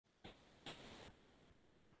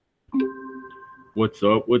What's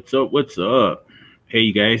up? What's up? What's up? Hey,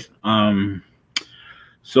 you guys.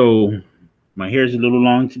 So my hair's a little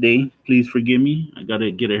long today. Please forgive me. I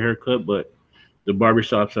gotta get a haircut, but the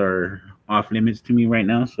barbershops are off limits to me right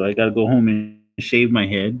now, so I gotta go home and shave my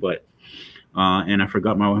head. And I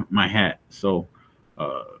forgot my hat, so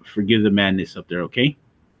forgive the madness up there, okay?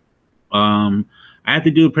 Um, I have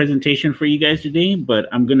to do a presentation for you guys today, but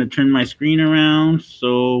I'm gonna turn my screen around.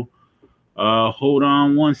 So hold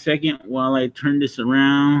on one second while I turn this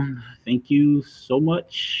around. Thank you so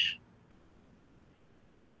much.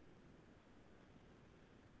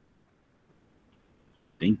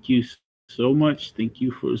 Thank you so much. Thank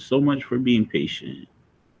you for so much for being patient.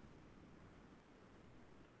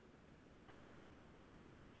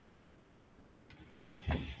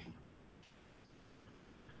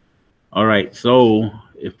 All right. So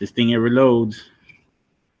if this thing ever loads,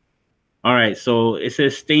 all right. So it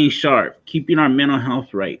says staying sharp, keeping our mental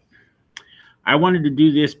health right. I wanted to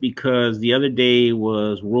do this because the other day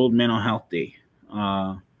was World Mental Health Day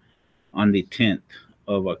uh, on the 10th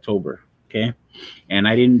of October. Okay. And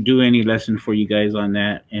I didn't do any lesson for you guys on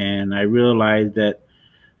that. And I realized that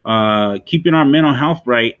keeping our mental health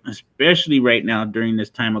right, especially right now during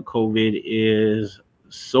this time of COVID, is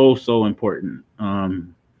so important.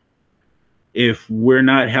 If we're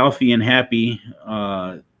not healthy and happy,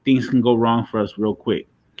 things can go wrong for us real quick.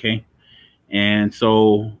 Okay, and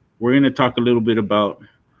so we're going to talk a little bit about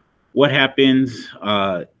what happens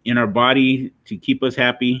in our body to keep us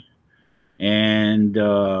happy, and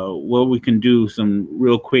what we can do. Some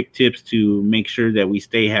real quick tips to make sure that we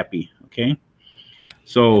stay happy. Okay.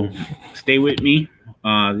 So stay with me.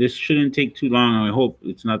 This shouldn't take too long. I hope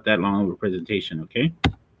it's not that long of a presentation. Okay.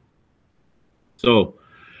 So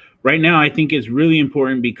right now, I think it's really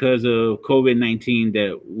important because of COVID-19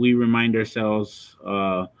 that we remind ourselves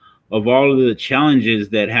of all of the challenges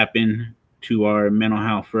that happen to our mental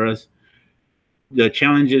health for us, the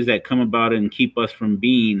challenges that come about and keep us from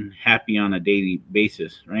being happy on a daily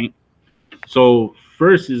basis, right? So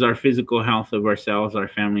first is our physical health of ourselves, our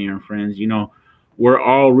family, and our friends. We're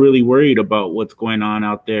all really worried about what's going on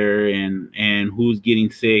out there and who's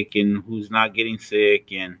getting sick and who's not getting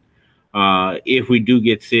sick, and if we do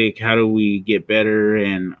get sick, how do we get better,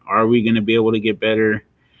 and are we going to be able to get better?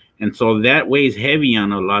 And so that weighs heavy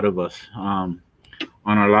on a lot of us, on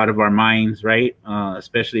a lot of our minds, right?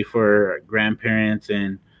 Especially for grandparents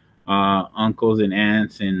and uncles and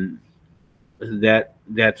aunts and that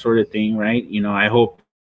sort of thing, right? I hope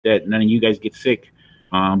that none of you guys get sick,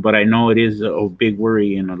 but I know it is a big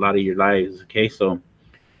worry in a lot of your lives. Okay, so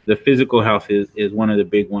the physical health is one of the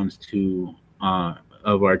big ones to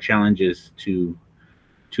of our challenges to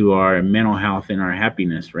our mental health and our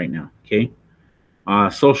happiness right now. Okay,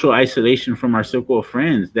 social isolation from our circle of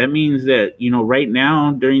friends. That means that right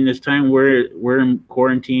now during this time we're in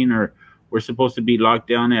quarantine, or we're supposed to be locked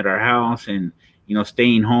down at our house and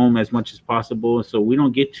staying home as much as possible. So we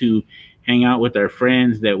don't get to hang out with our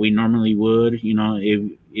friends that we normally would.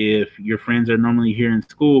 If your friends are normally here in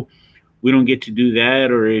school, we don't get to do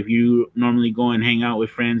that. Or if you normally go and hang out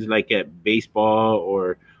with friends like at baseball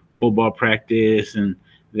or football practice and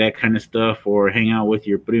that kind of stuff, or hang out with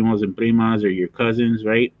your primos and primas or your cousins,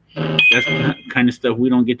 right? That's the kind of stuff we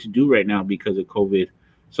don't get to do right now because of COVID.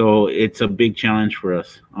 So it's a big challenge for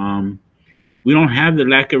us. We don't have the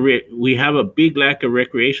lack of we have a big lack of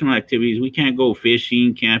recreational activities. We can't go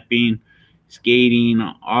fishing, camping, skating,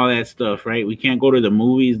 all that stuff, right? We can't go to the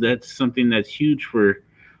movies. That's something that's huge for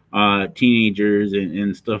teenagers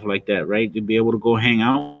and stuff like that, right? To be able to go hang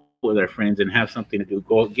out with our friends and have something to do,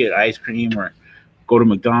 go get ice cream or go to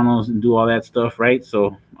McDonald's and do all that stuff, right?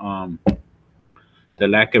 So the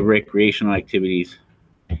lack of recreational activities.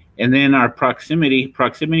 And then our proximity.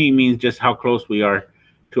 Proximity means just how close we are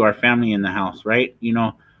to our family in the house, right?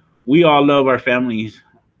 We all love our families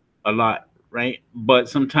a lot, right? But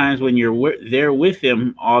sometimes when you're there with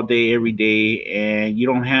them all day, every day, and you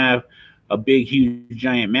don't have a big, huge,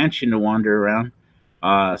 giant mansion to wander around,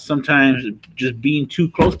 sometimes just being too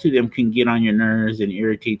close to them can get on your nerves and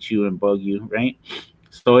irritate you and bug you, right?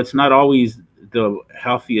 So it's not always the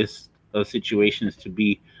healthiest of situations to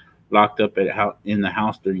be locked up in the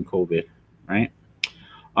house during COVID, right?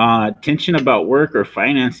 Tension about work or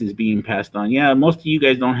finances being passed on. Yeah, most of you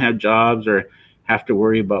guys don't have jobs or have to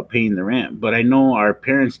worry about paying the rent, but I know our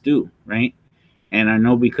parents do, right? And I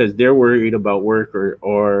know because they're worried about work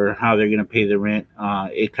or how they're going to pay the rent,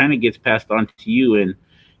 it kind of gets passed on to you. And,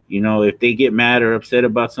 if they get mad or upset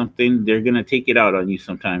about something, they're going to take it out on you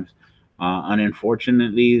sometimes. And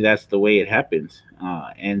unfortunately, that's the way it happens.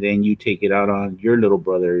 And then you take it out on your little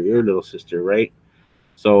brother, your little sister, right?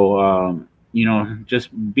 So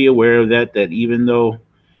just be aware of that even though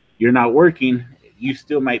you're not working, you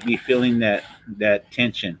still might be feeling that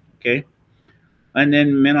tension. Okay. And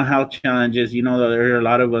then mental health challenges. There are a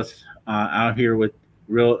lot of us out here with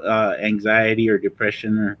real anxiety or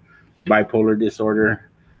depression or bipolar disorder.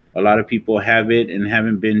 A lot of people have it and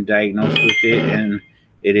haven't been diagnosed with it, and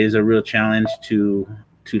it is a real challenge to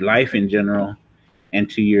life in general and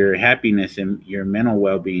to your happiness and your mental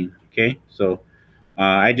well-being. Okay. So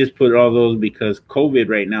I just put all those because COVID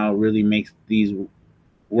right now really makes these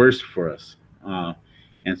worse for us.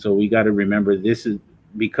 And so we got to remember this is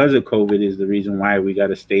because of COVID is the reason why we got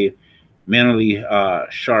to stay mentally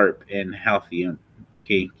sharp and healthy and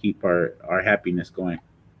okay, keep our happiness going.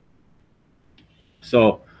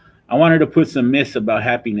 So I wanted to put some myths about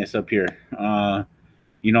happiness up here. A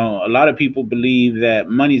lot of people believe that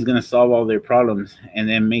money is going to solve all their problems and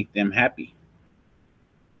then make them happy.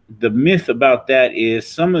 The myth about that is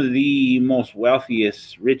some of the most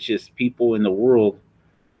wealthiest, richest people in the world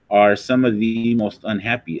are some of the most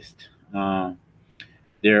unhappiest.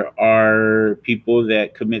 There are people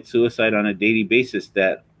that commit suicide on a daily basis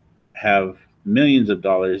that have millions of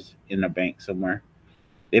dollars in a bank somewhere.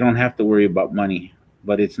 They don't have to worry about money,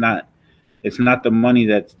 but it's not the money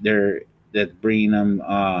that's bringing them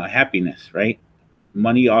happiness, right?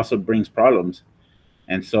 Money also brings problems,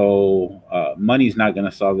 and so money's not going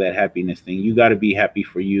to solve that happiness thing. You got to be happy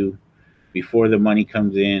for you before the money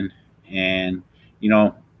comes in, and you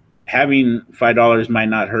know having $5 might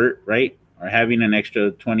not hurt, right? Or having an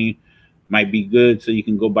extra 20 might be good, so you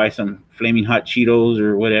can go buy some flaming hot Cheetos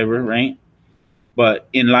or whatever, right? But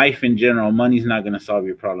in life in general, money's not going to solve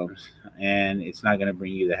your problems, and it's not going to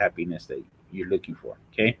bring you the happiness that you're looking for.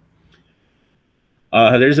 Okay.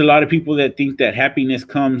 There's a lot of people that think that happiness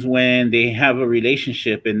comes when they have a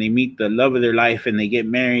relationship and they meet the love of their life and they get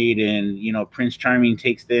married, and Prince Charming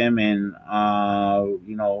takes them, and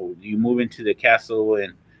you move into the castle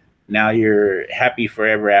and now you're happy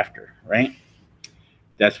forever after, right?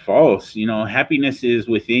 That's false. Happiness is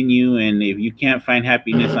within you, and if you can't find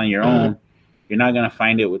happiness on your own, you're not going to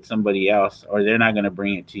find it with somebody else, or they're not going to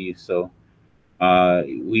bring it to you. So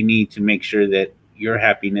we need to make sure that your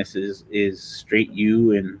happiness is straight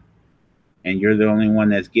you, and you're the only one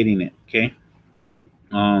that's getting it. Okay.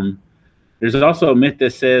 um there's also a myth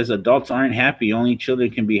that says adults aren't happy, only children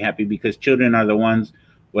can be happy, because children are the ones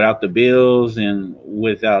without the bills and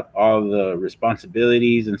without all the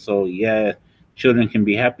responsibilities, and so yeah, children can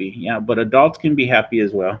be happy, yeah, but adults can be happy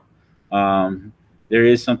as well. um there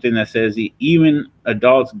is something that says even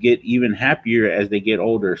adults get even happier as they get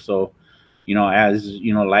older. So as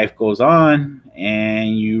life goes on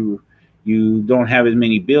and you don't have as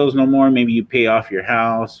many bills no more, maybe you pay off your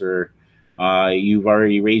house, or you've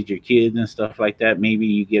already raised your kids and stuff like that, maybe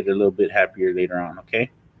you get a little bit happier later on. Okay.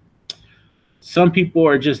 Some people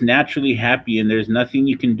are just naturally happy and there's nothing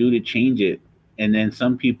you can do to change it, and then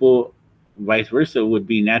some people vice versa would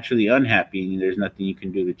be naturally unhappy and there's nothing you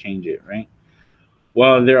can do to change it, right?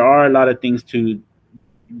 Well, there are a lot of things to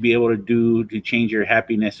be able to do to change your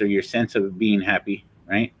happiness or your sense of being happy,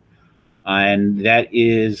 right? And that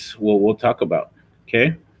is what we'll talk about.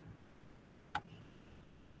 Okay.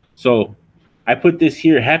 So I put this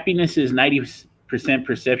here: happiness is 90%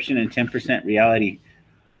 perception and 10% reality.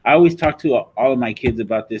 I always talk to all of my kids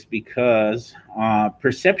about this because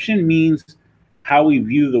perception means how we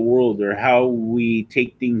view the world or how we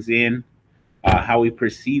take things in, how we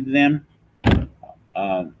perceive them.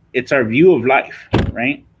 It's our view of life,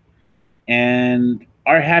 right? And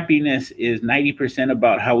our happiness is 90%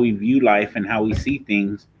 about how we view life and how we see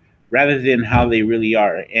things rather than how they really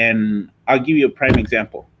are. And I'll give you a prime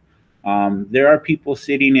example. There are people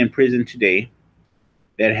sitting in prison today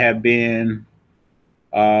that have been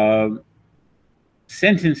uh,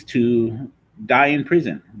 sentenced to die in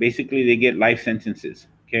prison. Basically, they get life sentences.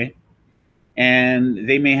 Okay. And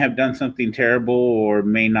they may have done something terrible or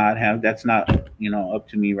may not have. That's not, up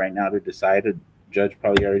to me right now to decide. A judge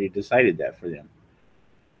probably already decided that for them.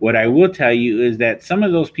 What I will tell you is that some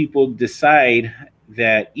of those people decide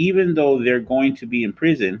that even though they're going to be in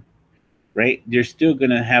prison, right, they're still going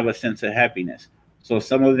to have a sense of happiness. So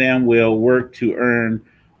some of them will work to earn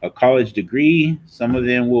a college degree. Some of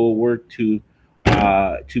them will work to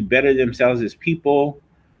better themselves as people,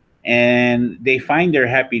 and they find their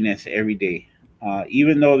happiness every day.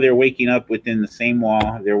 Even though they're waking up within the same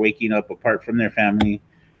wall, they're waking up apart from their family,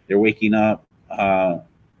 they're waking up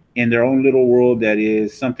in their own little world that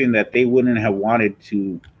is something that they wouldn't have wanted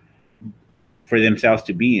to for themselves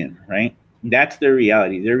to be in, right? That's their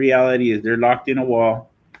reality. Their reality is they're locked in a wall.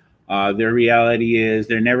 Their reality is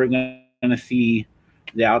they're never going to see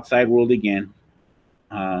the outside world again.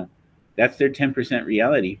 Uh, That's their 10%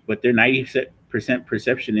 reality. But their 90%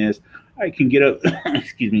 perception is, I can get up,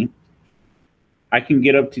 excuse me, I can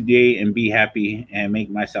get up today and be happy and make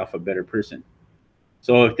myself a better person.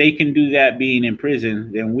 So if they can do that being in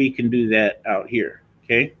prison, then we can do that out here.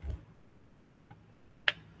 Okay.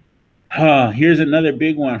 Here's another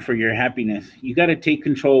big one for your happiness. You got to take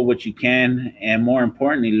control of what you can, and more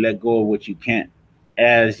importantly, let go of what you can't.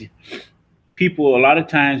 As people, a lot of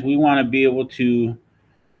times we want to be able to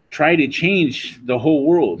try to change the whole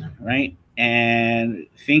world, right? And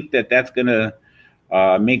think that that's going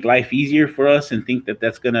to make life easier for us, and think that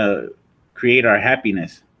that's going to create our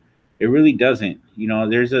happiness. It really doesn't. You know,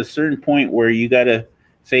 there's a certain point where you got to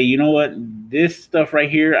say, you know what, this stuff right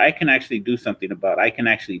here, I can actually do something about. I can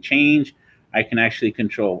actually change. I can actually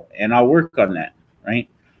control, and I'll work on that, right?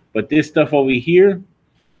 But this stuff over here,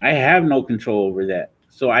 I have no control over that.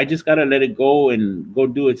 So I just got to let it go and go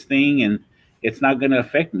do its thing, and it's not going to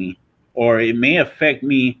affect me. Or it may affect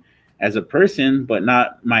me as a person, but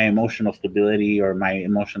not my emotional stability or my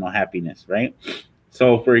emotional happiness, right?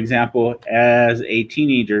 So, for example, as a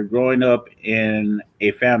teenager growing up in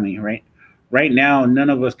a family, right? Right now, none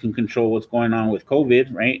of us can control what's going on with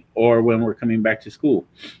COVID, right? Or when we're coming back to school.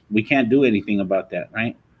 We can't do anything about that,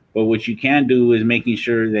 right? But what you can do is making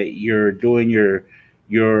sure that you're doing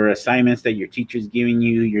your assignments that your teacher's giving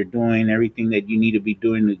you, you're doing everything that you need to be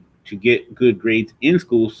doing to get good grades in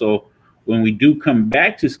school. So when we do come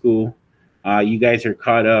back to school, you guys are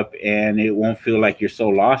caught up and it won't feel like you're so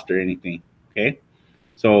lost or anything. Okay.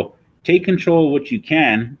 So take control of what you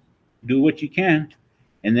can, do what you can,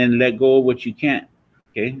 and then let go of what you can't.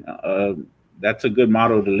 Okay. That's a good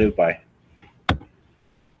motto to live by.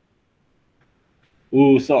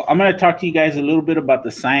 Ooh, so I'm going to talk to you guys a little bit about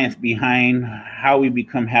the science behind how we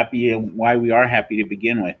become happy and why we are happy to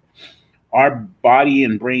begin with. Our body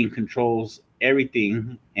and brain controls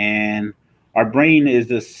everything, and our brain is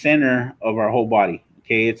the center of our whole body.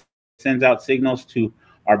 Okay, it sends out signals to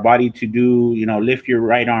our body to do, lift your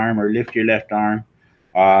right arm or lift your left arm,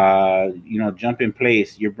 jump in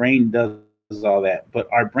place. Your brain does all that, but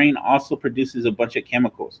our brain also produces a bunch of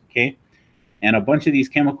chemicals. Okay, and a bunch of these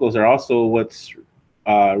chemicals are also what's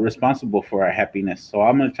responsible for our happiness. So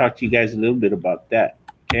I'm going to talk to you guys a little bit about that.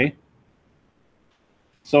 Okay.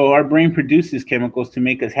 So our brain produces chemicals to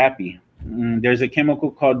make us happy. There's a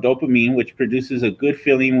chemical called dopamine, which produces a good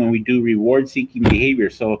feeling when we do reward-seeking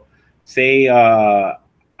behavior. So, say I'm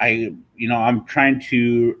trying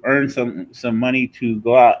to earn some money to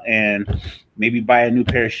go out and maybe buy a new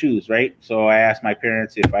pair of shoes, right? So I asked my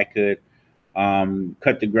parents if I could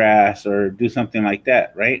cut the grass or do something like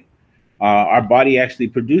that, right? Our body actually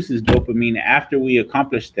produces dopamine after we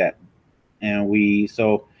accomplish that, and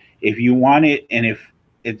so if you want it, and if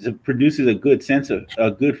it produces a good sense of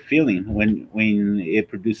a good feeling when it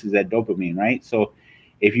produces that dopamine, right? So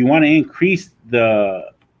if you want to increase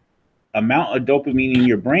the amount of dopamine in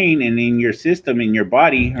your brain and in your system, in your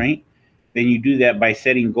body, right, then you do that by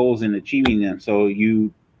setting goals and achieving them. So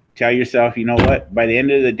you tell yourself, you know what, by the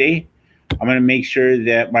end of the day, I'm going to make sure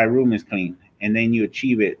that my room is clean, and then you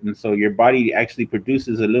achieve it. And so your body actually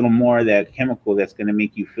produces a little more of that chemical that's going to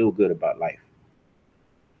make you feel good about life.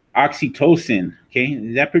 Oxytocin,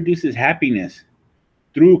 okay, that produces happiness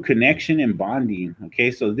through connection and bonding.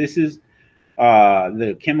 Okay, so this is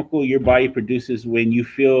the chemical your body produces when you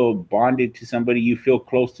feel bonded to somebody, you feel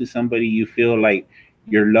close to somebody, you feel like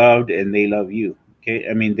you're loved and they love you. Okay,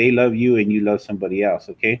 I mean, they love you and you love somebody else.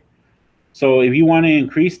 Okay, so if you want to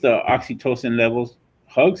increase the oxytocin levels,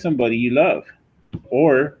 hug somebody you love.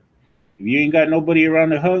 Or if you ain't got nobody around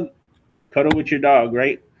to hug, cuddle with your dog,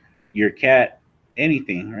 right? Your cat,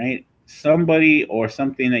 anything, right? Somebody or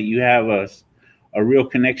something that you have a real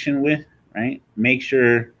connection with, right? Make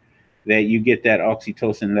sure that you get that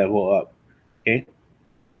oxytocin level up. Okay.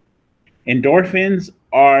 Endorphins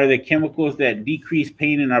are the chemicals that decrease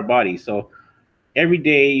pain in our body. So every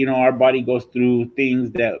day, our body goes through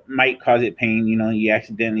things that might cause it pain. You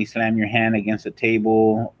accidentally slam your hand against a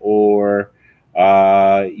table, or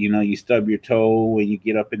you stub your toe when you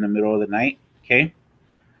get up in the middle of the night. Okay.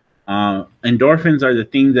 Endorphins are the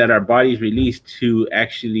things that our bodies release to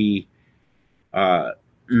actually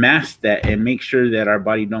mask that and make sure that our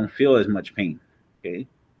body don't feel as much pain. Okay.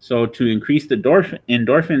 So to increase the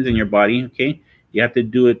endorphins in your body, okay, you have to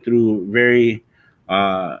do it through very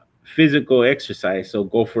physical exercise. So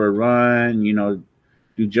go for a run,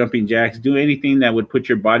 do jumping jacks, do anything that would put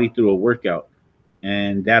your body through a workout,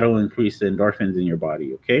 and that'll increase the endorphins in your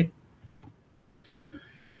body. Okay.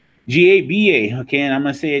 GABA, okay, and I'm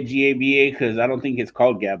gonna say it GABA because I don't think it's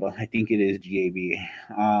called GABA. I think it is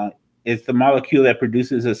GABA. It's the molecule that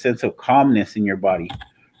produces a sense of calmness in your body,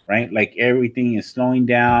 right? Like everything is slowing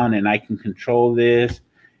down and I can control this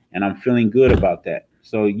and I'm feeling good about that.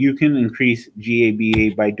 So you can increase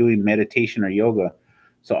GABA by doing meditation or yoga.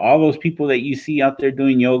 So all those people that you see out there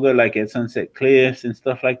doing yoga, like at Sunset Cliffs and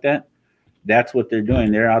stuff like that, that's what they're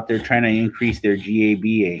doing. They're out there trying to increase their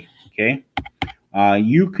GABA. Okay.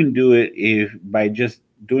 You can do it if by just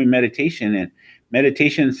doing meditation. And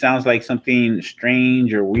meditation sounds like something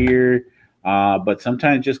strange or weird, but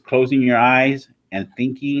sometimes just closing your eyes and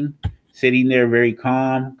thinking, sitting there very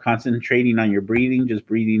calm, concentrating on your breathing, just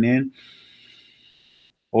breathing in,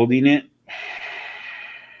 holding it,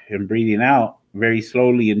 and breathing out very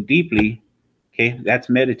slowly and deeply. Okay, that's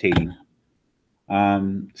meditating.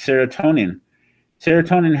 Serotonin.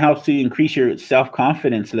 Serotonin helps to increase your self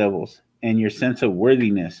confidence levels and your sense of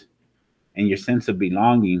worthiness and your sense of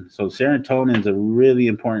belonging. So serotonin is a really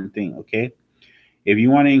important thing, okay? If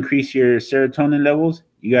you want to increase your serotonin levels,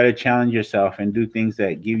 you got to challenge yourself and do things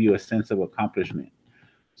that give you a sense of accomplishment.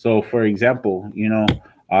 So for example,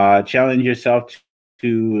 challenge yourself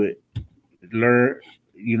to learn,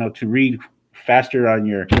 to read faster on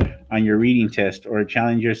your reading test, or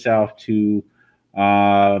challenge yourself to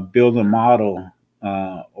build a model,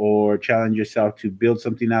 or challenge yourself to build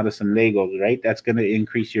something out of some Legos, right? That's going to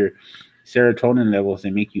increase your serotonin levels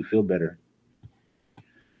and make you feel better.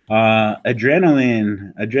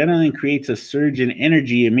 Adrenaline creates a surge in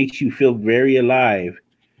energy. It makes you feel very alive.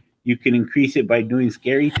 You can increase it by doing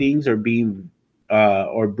scary things, or being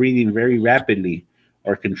or breathing very rapidly,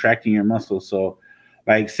 or contracting your muscles. So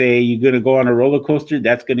like say you're going to go on a roller coaster,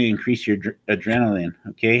 that's going to increase your adrenaline,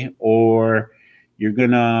 okay? Or you're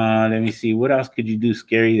going to, let me see, what else could you do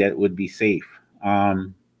scary that would be safe?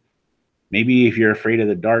 Maybe if you're afraid of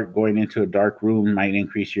the dark, going into a dark room might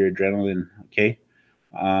increase your adrenaline, okay?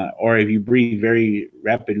 Or if you breathe very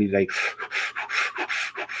rapidly, like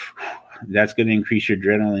that's going to increase your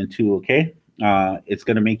adrenaline too, okay? It's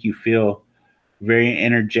going to make you feel very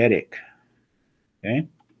energetic, okay?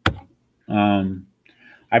 Um,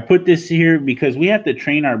 I put this here because we have to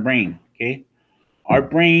train our brain, okay? Our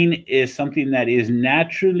brain is something that is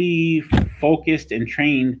naturally focused and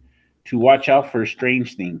trained to watch out for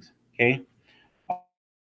strange things, okay?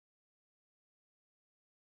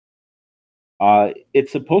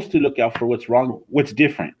 It's supposed to look out for what's wrong, what's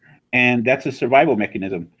different. And that's a survival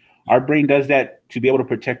mechanism. Our brain does that to be able to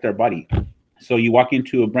protect our body. So you walk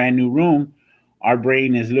into a brand new room, our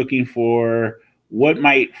brain is looking for what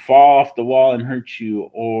might fall off the wall and hurt you,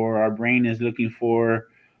 or our brain is looking for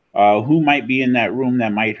who might be in that room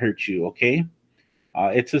that might hurt you. Okay,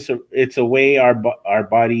 it's a way our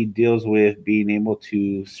body deals with being able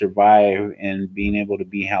to survive and being able to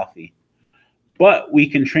be healthy. But we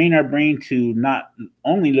can train our brain to not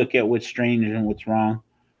only look at what's strange and what's wrong,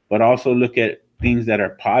 but also look at things that are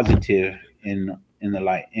positive in the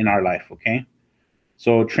life in our life. Okay,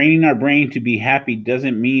 so training our brain to be happy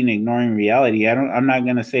doesn't mean ignoring reality. I'm not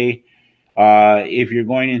gonna say if you're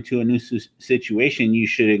going into a new situation, you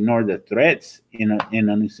should ignore the threats in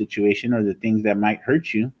a new situation, or the things that might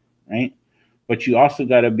hurt you, right? But you also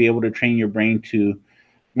got to be able to train your brain to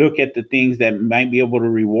look at the things that might be able to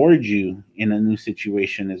reward you in a new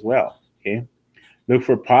situation as well. Okay, look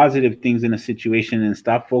for positive things in a situation and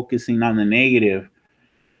stop focusing on the negative.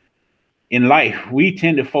 In life, we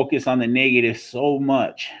tend to focus on the negative so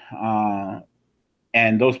much.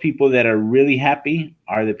 And those people that are really happy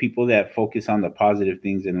are the people that focus on the positive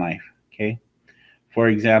things in life. Okay. For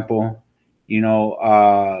example, we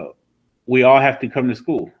all have to come to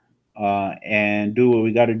school and do what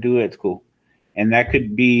we got to do at school. And that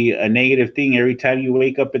could be a negative thing. Every time you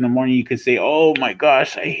wake up in the morning, you could say, "Oh my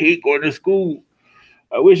gosh, I hate going to school.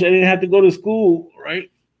 I wish I didn't have to go to school," right?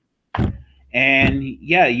 And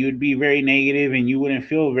yeah, you'd be very negative and you wouldn't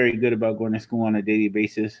feel very good about going to school on a daily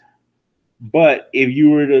basis. But if you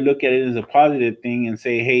were to look at it as a positive thing and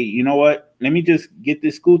say, "Hey, you know what? Let me just get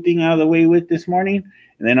this school thing out of the way with this morning,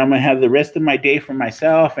 and then I'm going to have the rest of my day for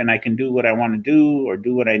myself, and I can do what I want to do or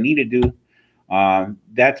do what I need to do."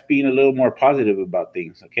 That's being a little more positive about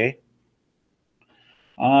things, okay?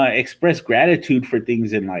 Express gratitude for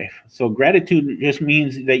things in life. So gratitude just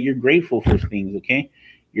means that you're grateful for things, okay?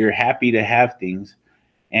 You're happy to have things.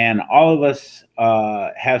 And all of us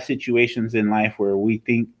have situations in life where we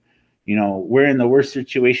think, we're in the worst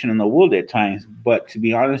situation in the world at times. But to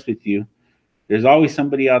be honest with you, there's always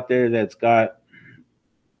somebody out there that's got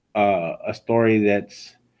a story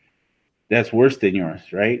that's worse than yours,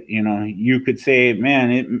 right? You could say,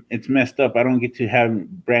 "Man, it's messed up. I don't get to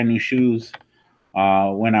have brand new shoes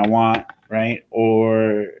when I want," right?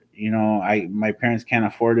 Or I my parents can't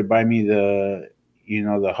afford to buy me the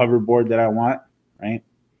the hoverboard that I want, right?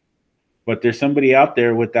 But there's somebody out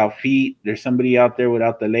there without feet. There's somebody out there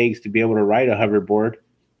without the legs to be able to ride a hoverboard.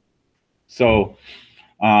 So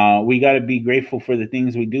we got to be grateful for the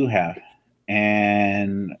things we do have,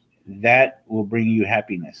 and that will bring you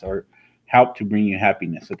happiness or help to bring you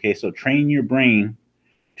happiness. Okay, so train your brain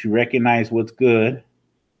to recognize what's good,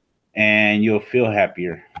 and you'll feel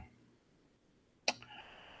happier.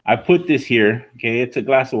 I put this here. Okay, it's a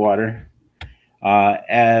glass of water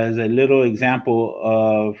as a little example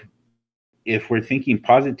of if we're thinking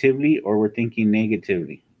positively or we're thinking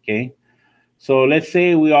negatively. Okay, so let's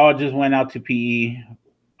say we all just went out to PE,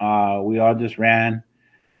 we all just ran,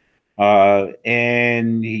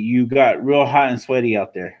 and you got real hot and sweaty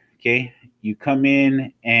out there. Okay, you come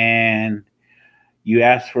in and you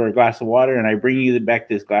ask for a glass of water, and I bring you back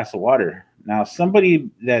this glass of water. Now, somebody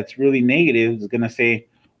that's really negative is going to say,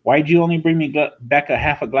 "Why'd you only bring me back a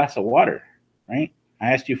half a glass of water?" Right?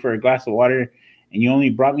 I asked you for a glass of water, and you only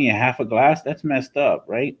brought me a half a glass. That's messed up,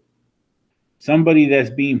 right? Somebody that's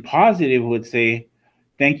being positive would say,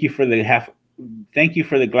 "Thank you for the thank you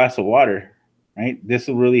for the glass of water." Right? This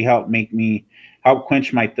will really help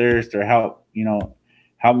quench my thirst, or help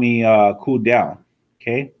me cool down.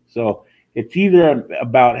 Okay, so it's either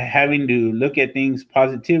about having to look at things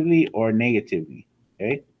positively or negatively.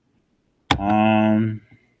 Okay, um,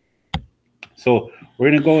 so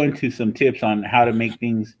we're gonna go into some tips on how to make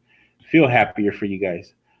things feel happier for you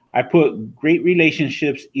guys. I put great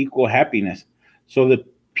relationships equal happiness. So the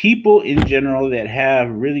people in general that have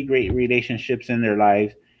really great relationships in their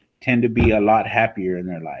lives tend to be a lot happier in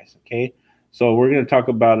their lives. Okay, so we're going to talk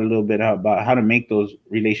about a little bit about how to make those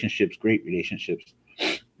relationships great relationships.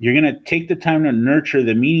 You're going to take the time to nurture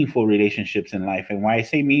the meaningful relationships in life. And why I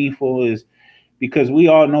say meaningful is because we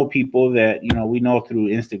all know people that we know through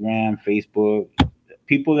Instagram, Facebook,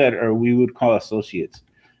 people that are we would call associates.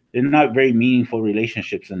 They're not very meaningful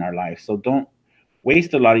relationships in our life. So don't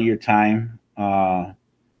waste a lot of your time on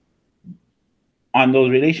those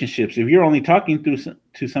relationships. If you're only talking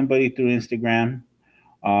to somebody through Instagram,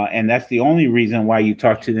 and that's the only reason why you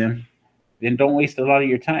talk to them, then don't waste a lot of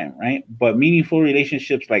your time, right? But meaningful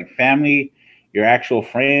relationships like family, your actual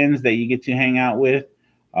friends that you get to hang out with,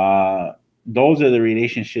 those are the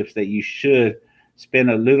relationships that you should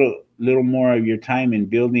spend a little more of your time in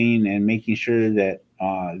building and making sure that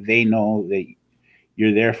they know that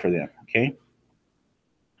you're there for them. Okay.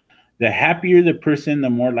 The happier the person, the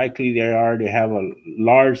more likely they are to have a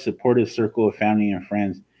large supportive circle of family and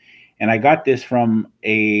friends. And I got this from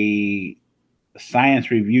a science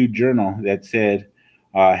review journal that said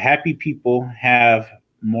happy people have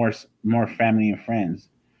more family and friends.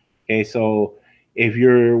 Okay, so if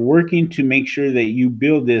you're working to make sure that you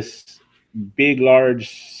build this big, large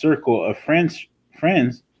circle of friends,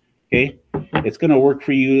 okay, it's going to work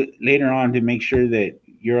for you later on to make sure that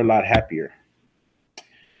you're a lot happier.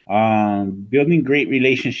 Building great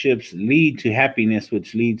relationships lead to happiness,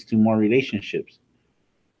 which leads to more relationships.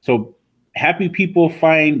 So happy people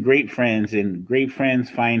find great friends, and great friends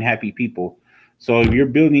find happy people. So if you're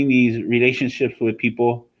building these relationships with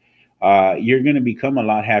people, you're going to become a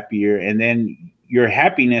lot happier, and then your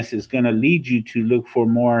happiness is going to lead you to look for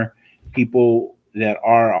more people that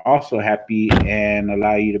are also happy and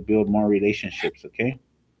allow you to build more relationships. Okay.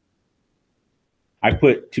 I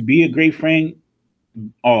put to be a great friend.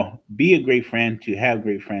 Oh, be a great friend to have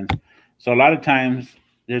great friends. So a lot of times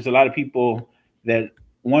there's a lot of people that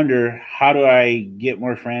wonder, how do I get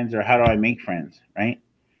more friends, or how do I make friends, right?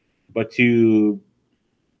 But to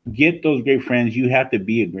get those great friends, you have to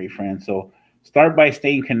be a great friend. So start by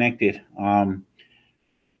staying connected. A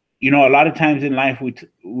lot of times in life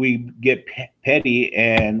we get petty,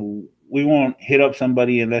 and we won't hit up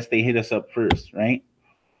somebody unless they hit us up first, right?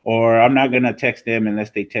 Or I'm not gonna text them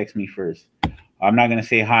unless they text me first. I'm not gonna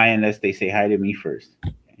say hi unless they say hi to me first.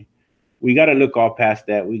 Okay? We got to look all past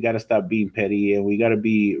that. We got to stop being petty, and we got to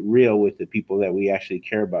be real with the people that we actually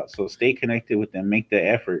care about. So stay connected with them. Make the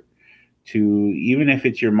effort to, even if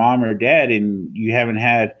it's your mom or dad and you haven't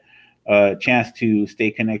had a chance to stay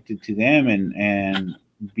connected to them and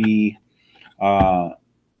be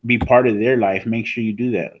be part of their life, make sure you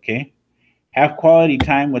do that. Okay. Have quality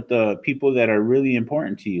time with the people that are really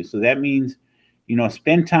important to you. So that means,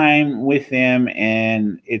 spend time with them,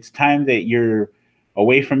 and it's time that you're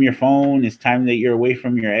away from your phone. It's time that you're away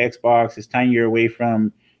from your Xbox. It's time you're away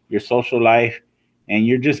from your social life, and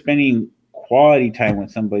you're just spending quality time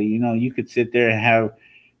with somebody. You could sit there and have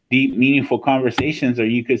deep, meaningful conversations, or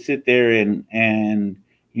you could sit there and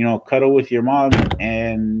cuddle with your mom,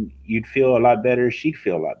 and you'd feel a lot better. She'd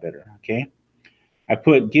feel a lot better. Okay. I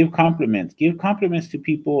put give compliments. Give compliments to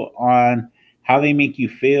people on how they make you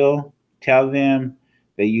feel. Tell them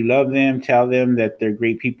that you love them. Tell them that they're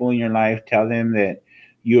great people in your life. Tell them that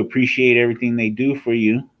you appreciate everything they do for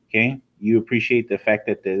you. Okay, you appreciate the fact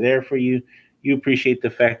that they're there for you. You appreciate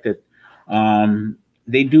the fact that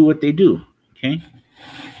they do what they do. Okay,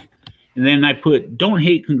 and then I put, don't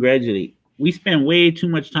hate, congratulate. We spend way too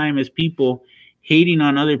much time as people hating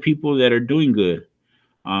on other people that are doing good,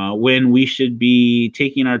 when we should be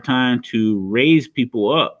taking our time to raise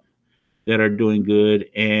people up that are doing good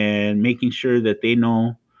and making sure that they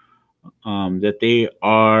know that they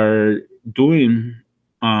are doing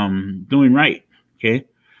doing right. Okay,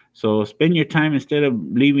 so spend your time, instead of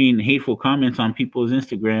leaving hateful comments on people's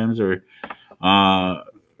Instagrams, or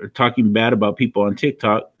talking bad about people on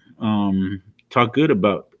TikTok. Talk good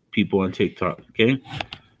about people on TikTok. Okay,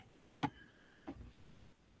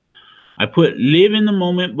 I put, live in the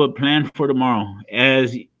moment but plan for tomorrow.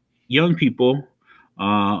 As young people,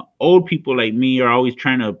 old people like me are always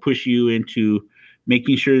trying to push you into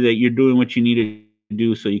making sure that you're doing what you need to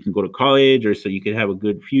do so you can go to college or so you can have a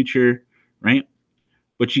good future, right?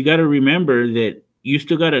 But you got to remember that you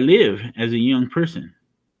still got to live as a young person.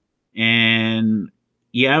 And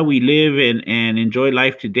yeah, we live and enjoy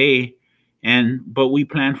life today, but we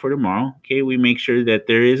plan for tomorrow. Okay, we make sure that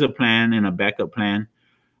there is a plan and a backup plan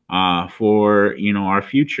for our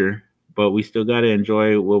future, but we still got to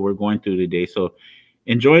enjoy what we're going through today. So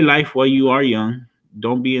enjoy life while you are young.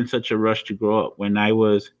 Don't be in such a rush to grow up. When I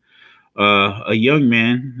was a young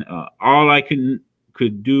man, all I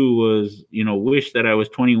could do was wish that I was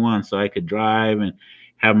 21 so I could drive and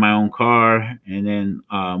have my own car, and then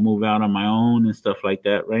move out on my own and stuff like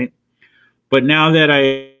that, right? But now that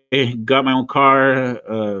I got my own car,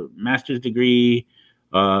 master's degree,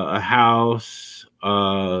 a house,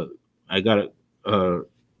 I got a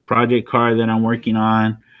project car that I'm working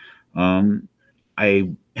on.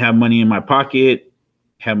 I have money in my pocket,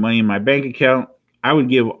 have money in my bank account. I would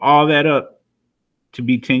give all that up to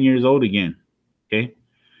be 10 years old again. Okay.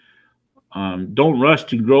 Don't rush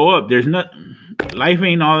to grow up. There's not Life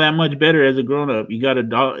ain't all that much better as a grown up. You got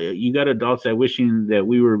adults that wishing that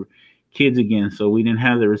we were kids again, so we didn't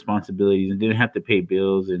have the responsibilities and didn't have to pay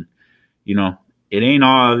bills, and you know it ain't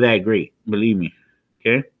all that great. Believe me.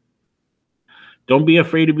 Okay. Don't be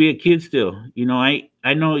afraid to be a kid still.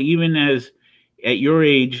 I know, even as at your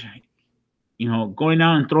age, going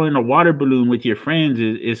out and throwing a water balloon with your friends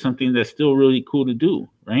is something that's still really cool to do,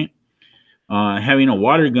 right? Having a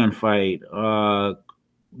water gun fight,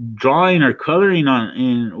 drawing or coloring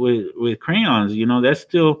with crayons, that's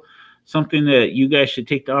still something that you guys should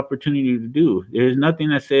take the opportunity to do. There's nothing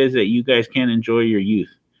that says that you guys can't enjoy your youth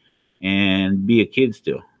and be a kid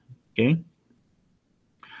still. Okay.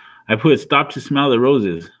 I put, stop to smell the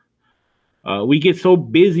roses. We get so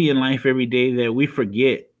busy in life every day that we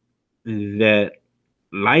forget that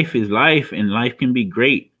life is life, and life can be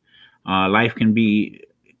great. Life can make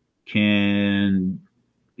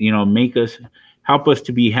us, help us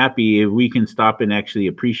to be happy if we can stop and actually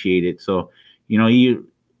appreciate it. So you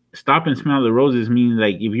stop and smell the roses means,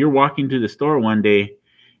 like, if you're walking to the store one day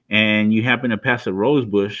and you happen to pass a rose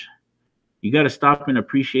bush, you got to stop and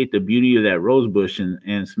appreciate the beauty of that rose bush,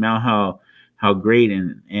 and smell how great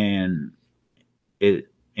and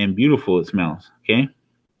beautiful it smells. Okay.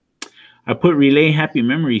 I put, relay happy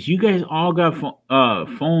memories. You guys all got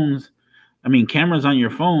phones, cameras on your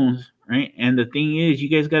phones, right? And the thing is, you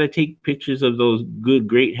guys got to take pictures of those good,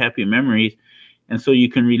 great, happy memories, and so you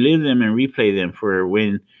can relive them and replay them for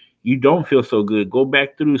when you don't feel so good. Go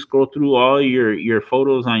back through, scroll through all your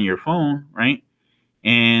photos on your phone, right?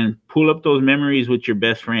 And pull up those memories with your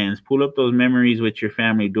best friends. Pull up those memories with your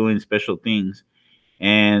family doing special things,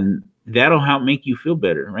 and that'll help make you feel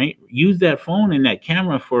better, right? Use that phone and that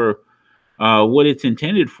camera for what it's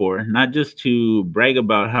intended for, not just to brag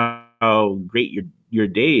about how great your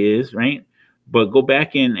day is, right? But go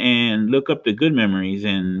back and look up the good memories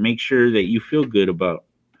and make sure that you feel good about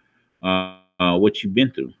what you've been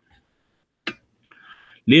through.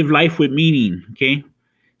 Live life with meaning. Okay.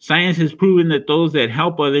 Science has proven that those that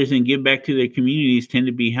help others and give back to their communities tend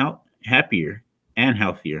to be happier and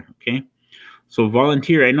healthier. Okay. So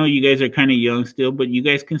volunteer. I know you guys are kind of young still, but you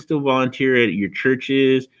guys can still volunteer at your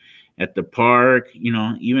churches, at the park,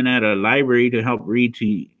 even at a library to help read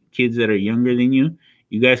to kids that are younger than you.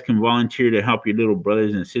 You guys can volunteer to help your little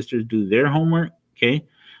brothers and sisters do their homework. Okay.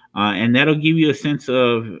 And that'll give you a sense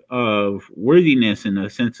of worthiness and a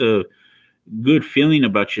sense of good feeling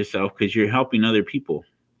about yourself because you're helping other people.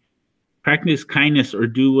 Practice kindness, or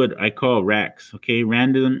do what I call RACs. Okay.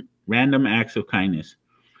 Random acts of kindness.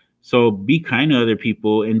 So be kind to other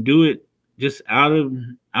people and do it just out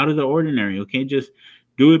of the ordinary. Okay. Just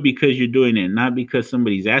Do it because you're doing it, not because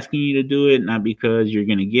somebody's asking you to do it, not because you're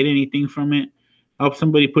going to get anything from it. Help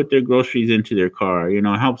somebody put their groceries into their car.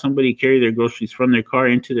 Help somebody carry their groceries from their car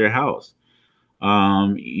into their house.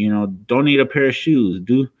 Donate a pair of shoes.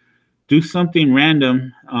 Do something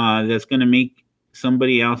random that's going to make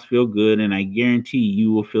somebody else feel good, and I guarantee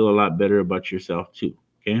you will feel a lot better about yourself too.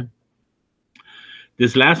 Okay.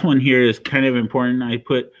 This last one here is kind of important. I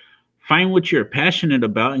put, find what you're passionate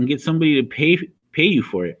about and get somebody to pay you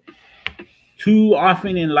for it. Too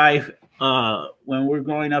often in life, when we're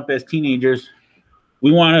growing up as teenagers,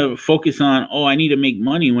 we want to focus on, oh, I need to make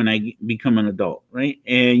money when I become an adult, right?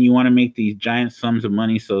 And you want to make these giant sums of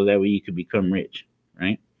money so that way you could become rich,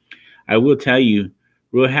 right? I will tell you,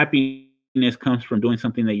 real happiness comes from doing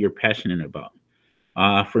something that you're passionate about.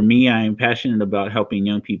 For me, I am passionate about helping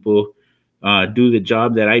young people do the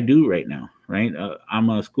job that I do right now, right? I'm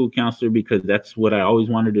a school counselor because that's what I always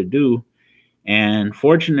wanted to do. And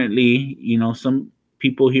fortunately, some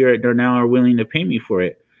people here at Darnell are willing to pay me for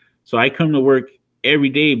it. So I come to work every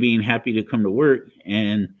day being happy to come to work.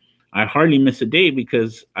 And I hardly miss a day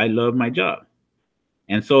because I love my job.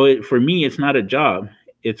 And so for me, it's not a job,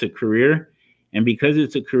 it's a career. And because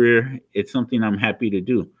it's a career, it's something I'm happy to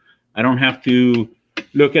do. I don't have to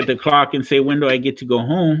look at the clock and say, when do I get to go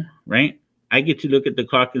home, right? I get to look at the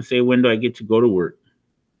clock and say, when do I get to go to work?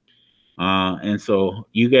 And so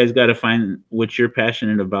you guys got to find what you're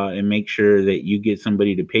passionate about and make sure that you get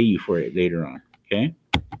somebody to pay you for it later on. Okay.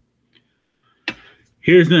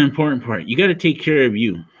 Here's the important part. You got to take care of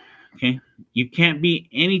you. Okay. You can't be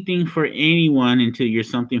anything for anyone until you're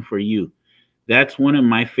something for you. That's one of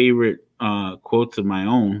my favorite quotes of my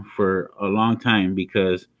own for a long time,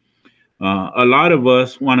 because a lot of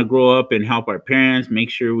us want to grow up and help our parents,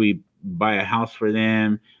 make sure we buy a house for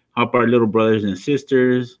them, help our little brothers and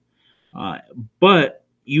sisters. But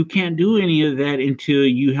you can't do any of that until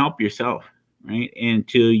you help yourself, right?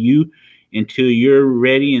 Until you're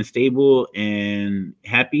ready and stable and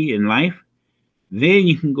happy in life, then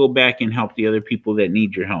you can go back and help the other people that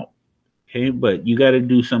need your help. Okay, but you got to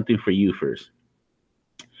do something for you first.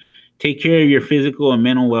 Take care of your physical and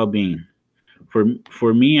mental well-being.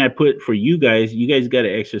 For me, I put, for you guys got to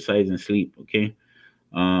exercise and sleep. Okay,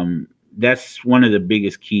 that's one of the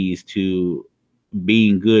biggest keys to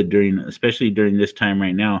being good especially during this time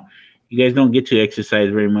right now. You guys don't get to exercise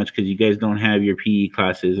very much because you guys don't have your PE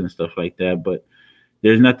classes and stuff like that. But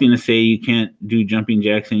there's nothing to say you can't do jumping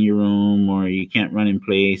jacks in your room, or you can't run in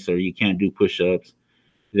place, or you can't do push-ups,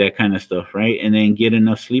 that kind of stuff, right? And then get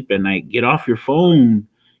enough sleep at night. Get off your phone.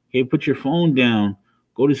 Okay, put your phone down.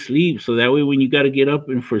 Go to sleep, so that way when you got to get up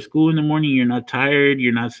and for school in the morning, you're not tired,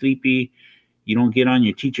 you're not sleepy, you don't get on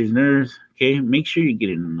your teacher's nerves. Okay, make sure you're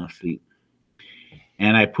getting enough sleep.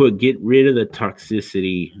 And I put, get rid of the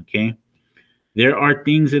toxicity. Okay, there are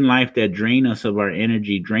things in life that drain us of our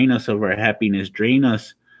energy, drain us of our happiness, drain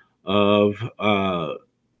us of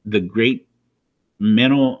the great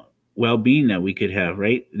mental well-being that we could have,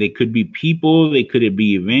 right? They could be people, they could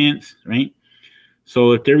be events, right?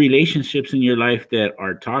 So if there are relationships in your life that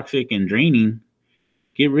are toxic and draining,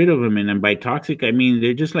 get rid of them. And then by toxic, I mean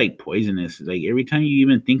they're just like poisonous. Like every time you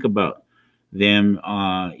even think about them,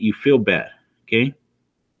 you feel bad. Okay.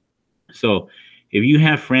 So if you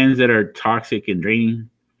have friends that are toxic and draining,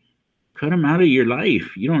 cut them out of your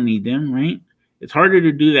life. You don't need them, right? It's harder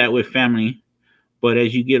to do that with family, but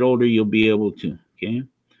as you get older, you'll be able to. Okay.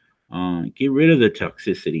 Get rid of the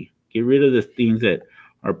toxicity. Get rid of the things that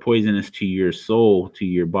are poisonous to your soul, to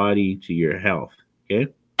your body, to your health.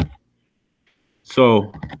 Okay.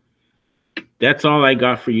 So that's all I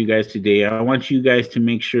got for you guys today. I want you guys to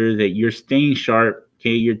make sure that you're staying sharp.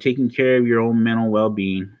 Okay. You're taking care of your own mental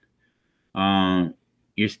well-being.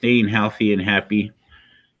 You're staying healthy and happy.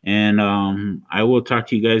 And I will talk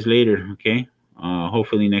to you guys later. Okay.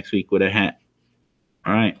 Hopefully next week with a hat.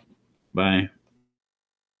 All right. Bye.